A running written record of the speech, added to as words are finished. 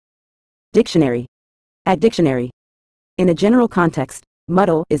Dictionary. At dictionary. In a general context,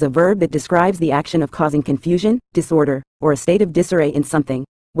 muddle is a verb that describes the action of causing confusion, disorder, or a state of disarray in something,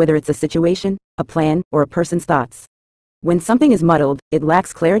 whether it's a situation, a plan, or a person's thoughts. When something is muddled, it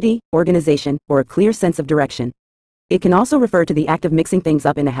lacks clarity, organization, or a clear sense of direction. It can also refer to the act of mixing things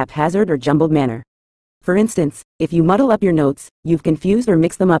up in a haphazard or jumbled manner. For instance, if you muddle up your notes, you've confused or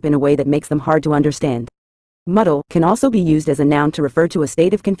mixed them up in a way that makes them hard to understand. Muddle can also be used as a noun to refer to a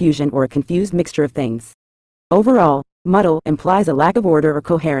state of confusion or a confused mixture of things. Overall, muddle implies a lack of order or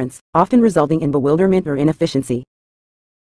coherence, often resulting in bewilderment or inefficiency.